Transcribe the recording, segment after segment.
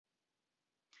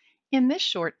In this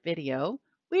short video,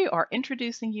 we are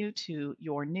introducing you to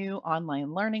your new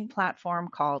online learning platform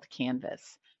called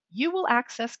Canvas. You will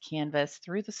access Canvas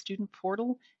through the student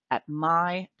portal at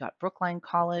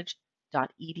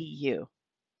my.brooklinecollege.edu.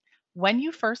 When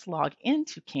you first log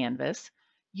into Canvas,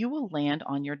 you will land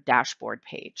on your dashboard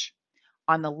page.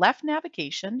 On the left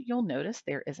navigation, you'll notice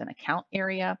there is an account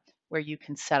area where you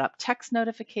can set up text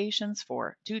notifications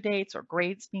for due dates or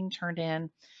grades being turned in,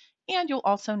 and you'll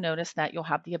also notice that you'll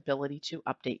have the ability to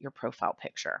update your profile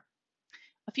picture.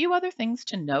 A few other things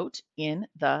to note in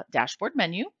the dashboard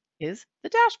menu is the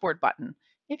dashboard button.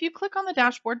 If you click on the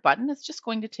dashboard button, it's just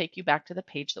going to take you back to the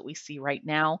page that we see right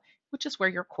now, which is where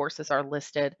your courses are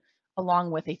listed, along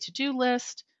with a to-do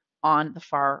list on the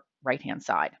far right-hand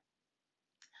side.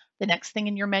 The next thing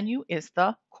in your menu is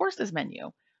the courses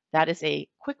menu. That is a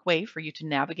quick way for you to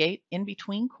navigate in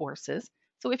between courses.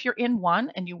 So if you're in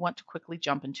one and you want to quickly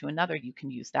jump into another, you can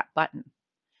use that button.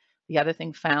 The other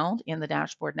thing found in the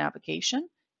dashboard navigation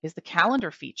is the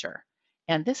calendar feature.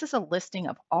 And this is a listing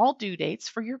of all due dates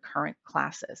for your current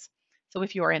classes. So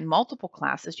if you are in multiple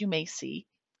classes, you may see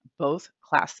both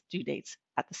class due dates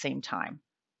at the same time.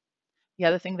 The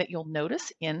other thing that you'll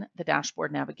notice in the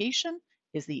dashboard navigation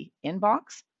is the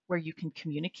inbox, where you can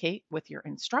communicate with your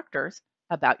instructors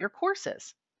about your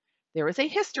courses. There is a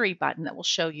history button that will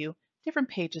show you different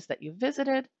pages that you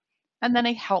visited, and then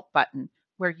a help button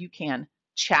where you can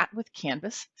chat with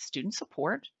Canvas student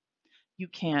support. You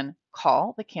can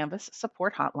call the Canvas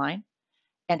support hotline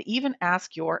and even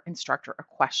ask your instructor a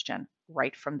question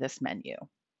right from this menu.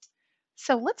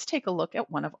 So let's take a look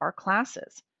at one of our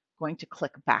classes. I'm going to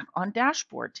click back on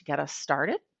dashboard to get us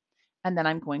started, and then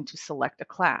I'm going to select a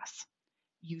class.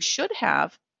 You should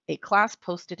have a class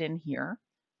posted in here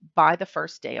by the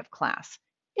first day of class.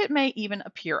 It may even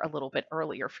appear a little bit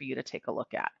earlier for you to take a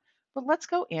look at, but let's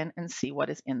go in and see what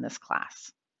is in this class.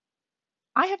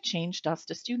 I have changed us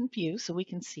to student view so we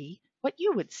can see what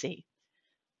you would see.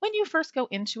 When you first go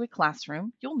into a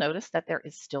classroom, you'll notice that there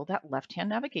is still that left-hand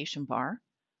navigation bar,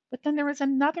 but then there is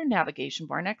another navigation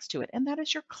bar next to it, and that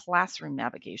is your classroom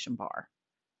navigation bar.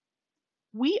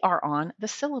 We are on the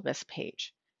syllabus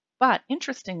page, but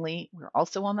interestingly, we're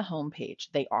also on the home page.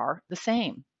 They are the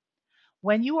same.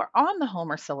 When you are on the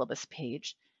home or syllabus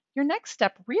page, your next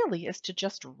step really is to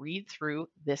just read through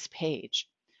this page.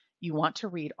 You want to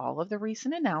read all of the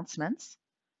recent announcements,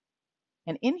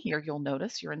 and in here you'll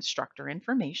notice your instructor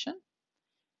information.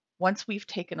 Once we've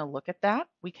taken a look at that,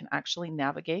 we can actually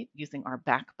navigate using our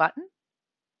back button,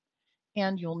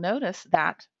 and you'll notice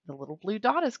that the little blue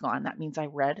dot is gone. That means I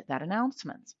read that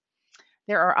announcement.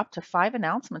 There are up to 5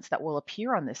 announcements that will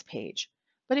appear on this page,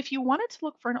 but if you wanted to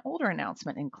look for an older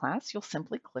announcement in class, you'll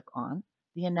simply click on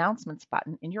the announcements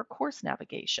button in your course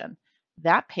navigation.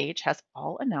 That page has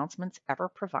all announcements ever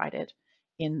provided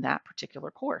in that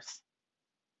particular course.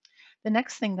 The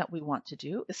next thing that we want to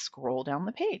do is scroll down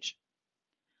the page,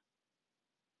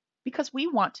 because we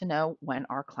want to know when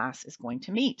our class is going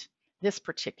to meet. This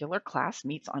particular class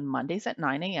meets on Mondays at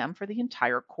 9 a.m. for the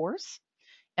entire course,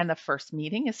 and the first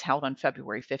meeting is held on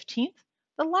February 15th.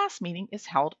 The last meeting is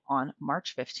held on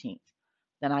March 15th.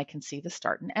 Then I can see the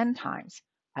start and end times.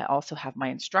 I also have my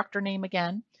instructor name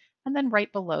again, and then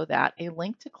right below that, a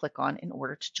link to click on in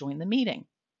order to join the meeting.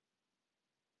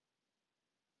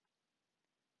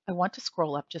 I want to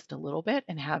scroll up just a little bit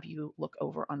and have you look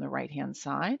over on the right-hand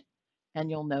side, and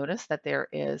you'll notice that there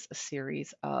is a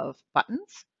series of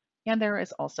buttons, and there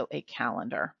is also a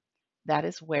calendar. That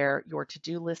is where your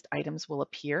to-do list items will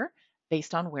appear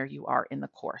based on where you are in the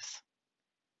course.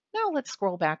 Now let's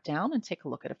scroll back down and take a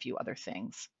look at a few other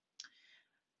things.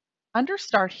 Under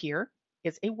Start here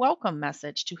is a welcome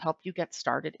message to help you get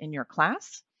started in your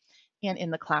class. And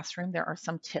in the classroom, there are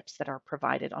some tips that are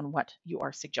provided on what you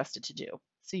are suggested to do.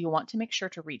 So you want to make sure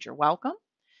to read your welcome.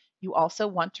 You also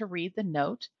want to read the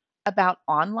note about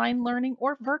online learning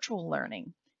or virtual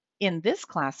learning. In this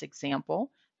class example,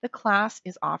 the class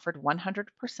is offered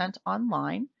 100%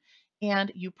 online, and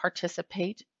you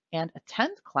participate and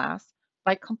attend class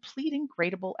by completing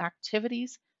gradable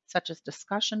activities such as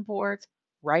discussion boards,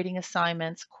 writing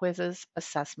assignments, quizzes,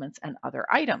 assessments, and other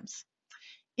items.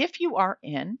 If you are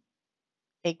in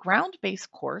a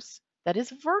ground-based course that is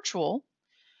virtual,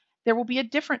 there will be a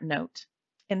different note.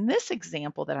 In this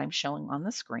example that I'm showing on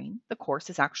the screen, the course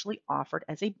is actually offered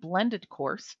as a blended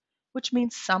course, which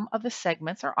means some of the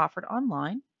segments are offered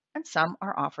online and some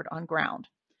are offered on ground.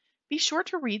 Be sure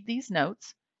to read these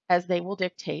notes, as they will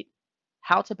dictate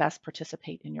how to best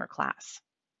participate in your class.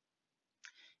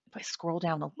 If I scroll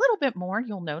down a little bit more,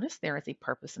 you'll notice there is a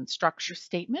purpose and structure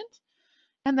statement,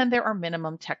 and then there are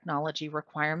minimum technology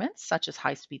requirements such as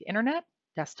high-speed internet,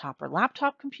 desktop or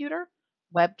laptop computer,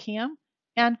 webcam,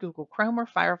 and Google Chrome or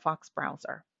Firefox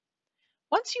browser.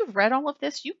 Once you've read all of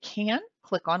this, you can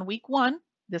click on week 1,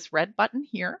 this red button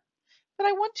here, but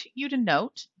I want you to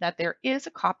note that there is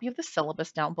a copy of the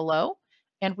syllabus down below,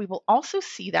 and we will also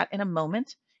see that in a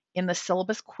moment in the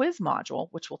syllabus quiz module,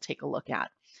 which we'll take a look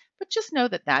at. But just know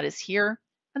that that is here,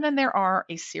 and then there are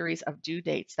a series of due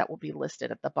dates that will be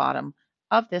listed at the bottom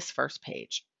of this first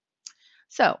page.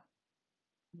 So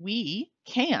we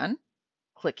can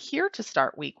click here to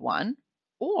start week 1,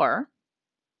 or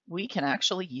we can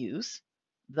actually use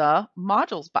the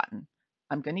modules button.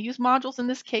 I'm going to use modules in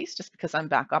this case just because I'm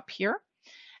back up here.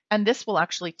 And this will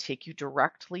actually take you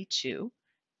directly to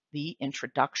the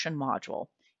introduction module.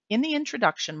 In the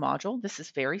introduction module, this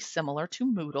is very similar to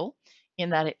Moodle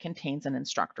in that it contains an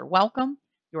instructor welcome,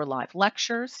 your live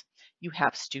lectures, you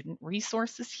have student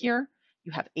resources here,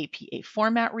 you have APA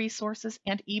format resources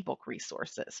and ebook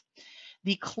resources.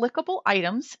 The clickable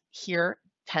items here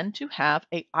tend to have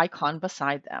an icon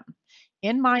beside them.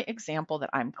 In my example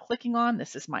that I'm clicking on,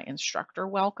 this is my instructor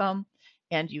welcome,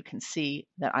 and you can see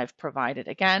that I've provided,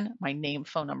 again, my name,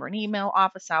 phone number, and email,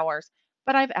 office hours,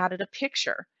 but I've added a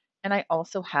picture, and I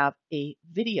also have a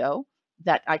video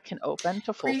that I can open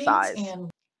to full size.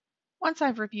 Once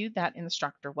I've reviewed that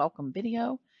instructor welcome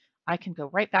video, I can go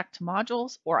right back to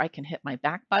modules, or I can hit my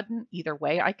back button. Either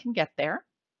way, I can get there.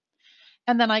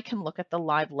 And then I can look at the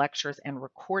live lectures and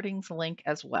recordings link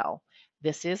as well.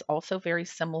 This is also very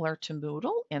similar to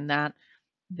Moodle in that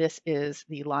this is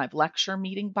the live lecture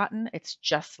meeting button. It's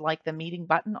just like the meeting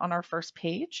button on our first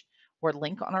page or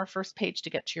link on our first page to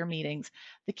get to your meetings.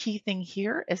 The key thing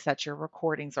here is that your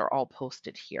recordings are all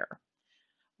posted here.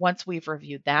 Once we've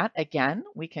reviewed that, again,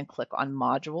 we can click on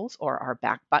modules or our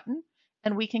back button,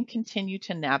 and we can continue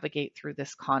to navigate through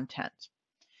this content.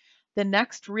 The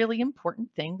next really important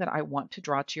thing that I want to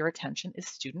draw to your attention is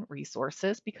student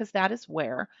resources, because that is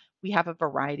where we have a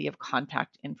variety of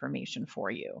contact information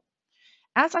for you.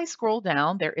 As I scroll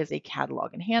down, there is a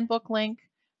catalog and handbook link,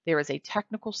 there is a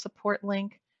technical support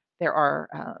link, there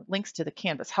are links to the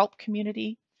Canvas help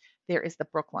community, there is the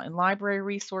Brookline library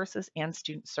resources and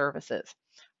student services.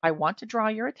 I want to draw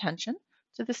your attention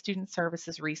to the student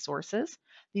services resources.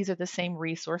 These are the same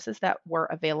resources that were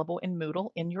available in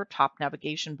Moodle in your top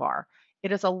navigation bar.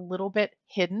 It is a little bit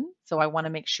hidden, so I want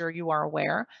to make sure you are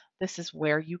aware. This is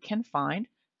where you can find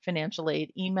financial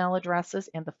aid email addresses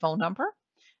and the phone number,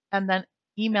 and then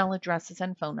email addresses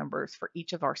and phone numbers for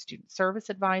each of our student service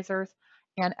advisors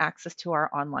and access to our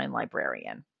online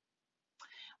librarian.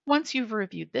 Once you've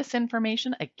reviewed this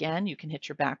information, again, you can hit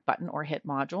your back button or hit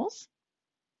modules.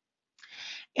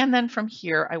 And then from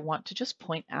here, I want to just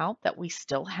point out that we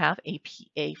still have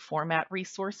APA format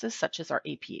resources, such as our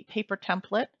APA paper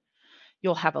template.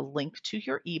 You'll have a link to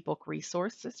your ebook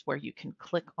resources where you can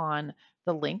click on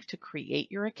the link to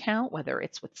create your account, whether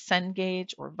it's with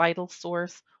Cengage or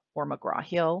VitalSource or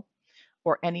McGraw-Hill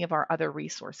or any of our other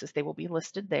resources. They will be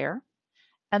listed there.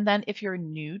 And then if you're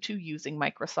new to using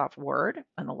Microsoft Word,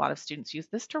 and a lot of students use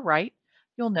this to write,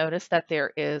 you'll notice that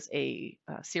there is a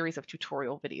series of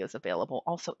tutorial videos available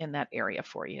also in that area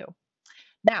for you.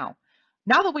 Now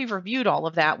that we've reviewed all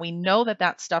of that, we know that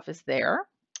that stuff is there.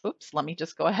 Oops, let me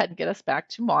just go ahead and get us back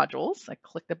to modules. I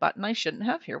clicked a button I shouldn't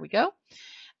have. Here we go.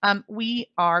 We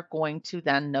are going to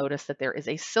then notice that there is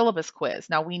a syllabus quiz.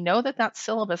 Now we know that that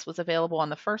syllabus was available on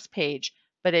the first page,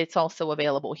 but it's also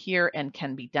available here and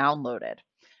can be downloaded.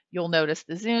 You'll notice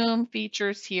the Zoom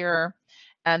features here.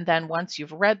 And then once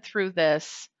you've read through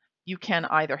this, you can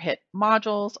either hit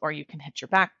modules or you can hit your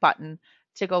back button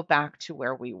to go back to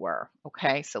where we were.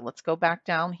 Okay, so let's go back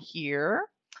down here.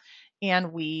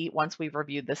 And once we've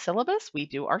reviewed the syllabus, we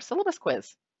do our syllabus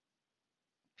quiz.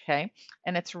 Okay,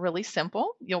 and it's really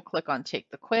simple. You'll click on Take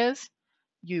the Quiz.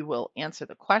 You will answer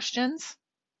the questions.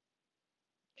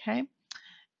 Okay,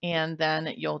 and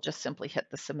then you'll just simply hit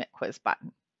the Submit Quiz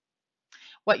button.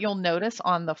 What you'll notice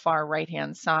on the far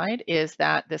right-hand side is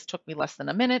that this took me less than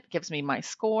a minute, gives me my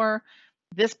score.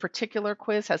 This particular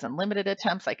quiz has unlimited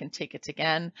attempts. I can take it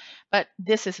again, but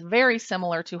this is very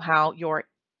similar to how your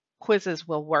quizzes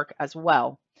will work as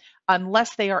well.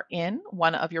 Unless they are in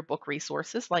one of your book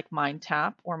resources like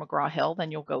MindTap or McGraw-Hill,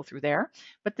 then you'll go through there.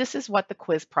 But this is what the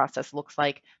quiz process looks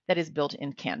like that is built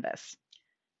in Canvas.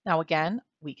 Now again,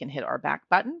 we can hit our back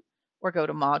button or go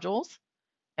to modules.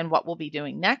 And what we'll be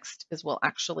doing next is we'll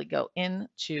actually go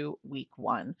into week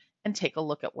 1 and take a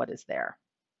look at what is there.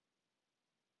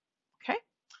 Okay,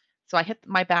 so I hit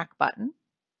my back button.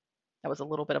 That was a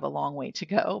little bit of a long way to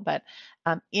go, but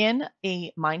in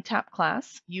a MindTap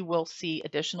class, you will see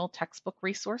additional textbook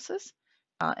resources.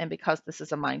 And because this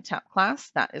is a MindTap class,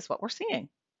 that is what we're seeing.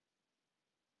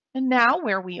 And now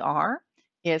where we are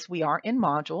is we are in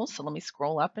modules. So let me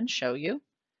scroll up and show you.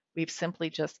 We've simply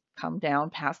just come down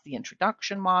past the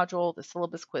introduction module, the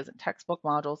syllabus quiz and textbook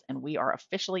modules, and we are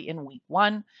officially in week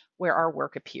 1 where our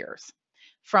work appears.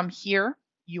 From here,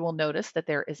 you will notice that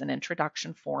there is an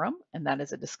introduction forum, and that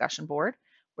is a discussion board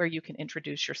where you can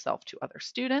introduce yourself to other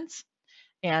students.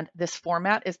 And this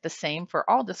format is the same for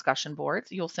all discussion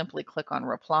boards. You'll simply click on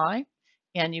reply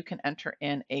and you can enter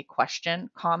in a question,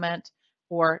 comment,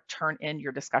 or turn in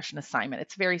your discussion assignment.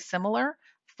 It's very similar.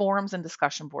 Forums and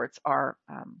discussion boards are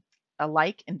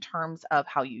alike in terms of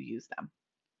how you use them.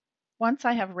 Once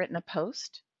I have written a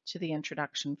post to the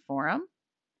introduction forum,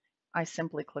 I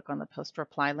simply click on the post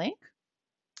reply link,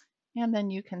 and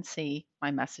then you can see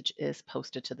my message is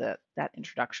posted to that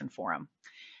introduction forum.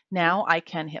 Now I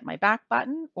can hit my back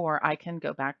button, or I can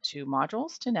go back to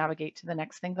modules to navigate to the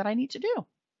next thing that I need to do.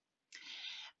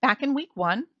 Back in week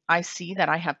 1, I see that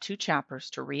I have 2 chapters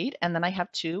to read, and then I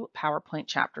have 2 PowerPoint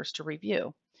chapters to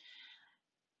review.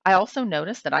 I also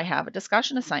notice that I have a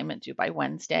discussion assignment due by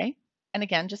Wednesday. And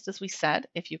again, just as we said,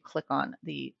 if you click on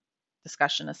the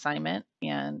discussion assignment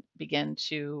and begin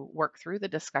to work through the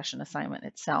discussion assignment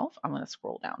itself, I'm going to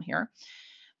scroll down here.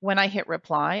 When I hit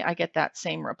reply, I get that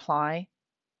same reply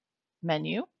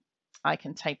menu. I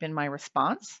can type in my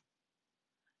response.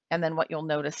 And then what you'll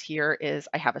notice here is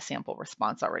I have a sample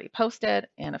response already posted,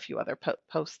 and a few other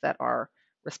posts that are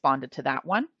responded to that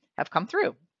one have come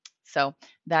through. So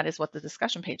that is what the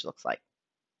discussion page looks like.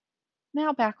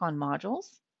 Now back on modules,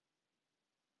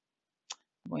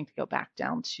 I'm going to go back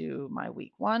down to my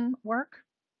week 1 work,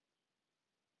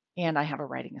 and I have a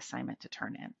writing assignment to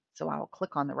turn in. So I'll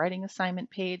click on the writing assignment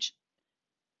page.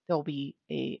 There'll be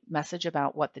a message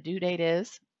about what the due date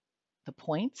is, the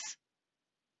points,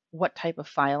 what type of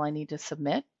file I need to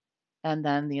submit, and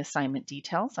then the assignment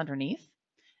details underneath.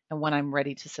 And when I'm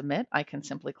ready to submit, I can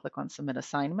simply click on Submit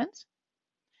Assignment.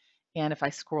 And if I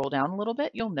scroll down a little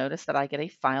bit, you'll notice that I get a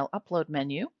file upload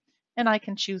menu, and I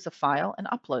can choose a file and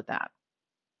upload that.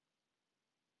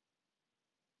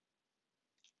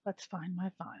 Let's find my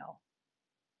file.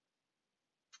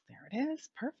 There it is.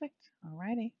 Perfect.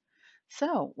 Alrighty.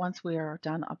 So once we are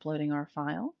done uploading our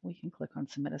file, we can click on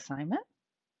Submit Assignment.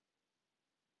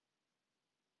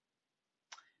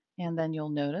 And then you'll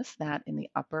notice that in the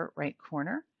upper right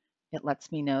corner, it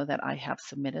lets me know that I have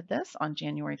submitted this on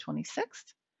January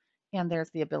 26th. And there's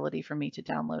the ability for me to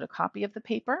download a copy of the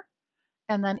paper.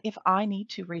 And then if I need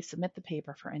to resubmit the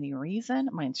paper for any reason,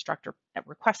 my instructor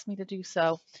requests me to do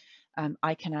so,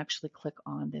 I can actually click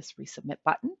on this resubmit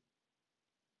button.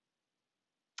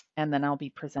 And then I'll be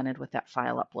presented with that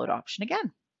file upload option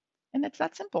again. And it's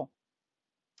that simple.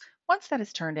 Once that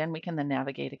is turned in, we can then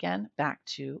navigate again back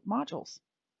to modules.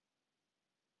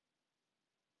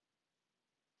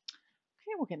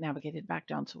 Okay, we'll get navigated back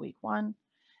down to week 1.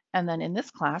 And then in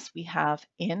this class, we have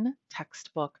in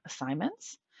textbook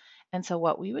assignments. And so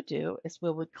what we would do is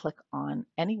we would click on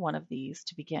any one of these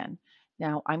to begin.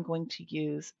 Now I'm going to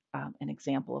use an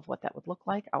example of what that would look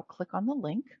like. I'll click on the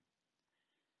link,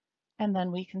 and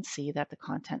then we can see that the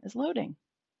content is loading.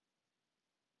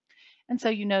 And so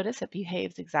you notice it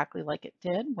behaves exactly like it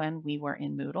did when we were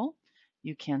in Moodle.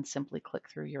 You can simply click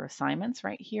through your assignments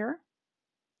right here,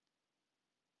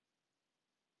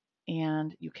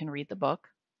 and you can read the book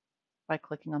by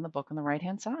clicking on the book on the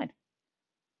right-hand side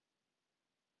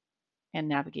and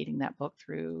navigating that book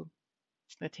through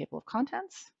the table of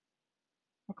contents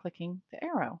or clicking the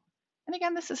arrow. And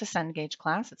again, this is a Cengage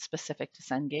class. It's specific to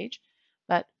Cengage,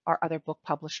 but our other book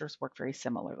publishers work very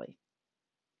similarly.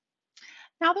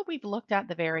 Now that we've looked at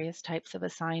the various types of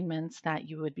assignments that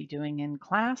you would be doing in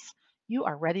class, you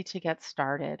are ready to get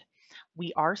started.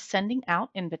 We are sending out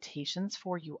invitations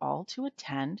for you all to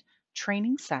attend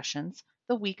training sessions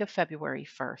the week of February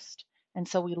 1st. And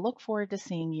so we look forward to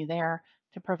seeing you there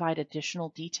to provide additional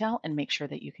detail and make sure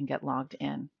that you can get logged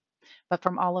in. But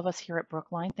from all of us here at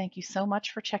Brookline, thank you so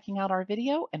much for checking out our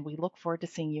video, and we look forward to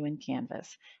seeing you in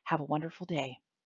Canvas. Have a wonderful day.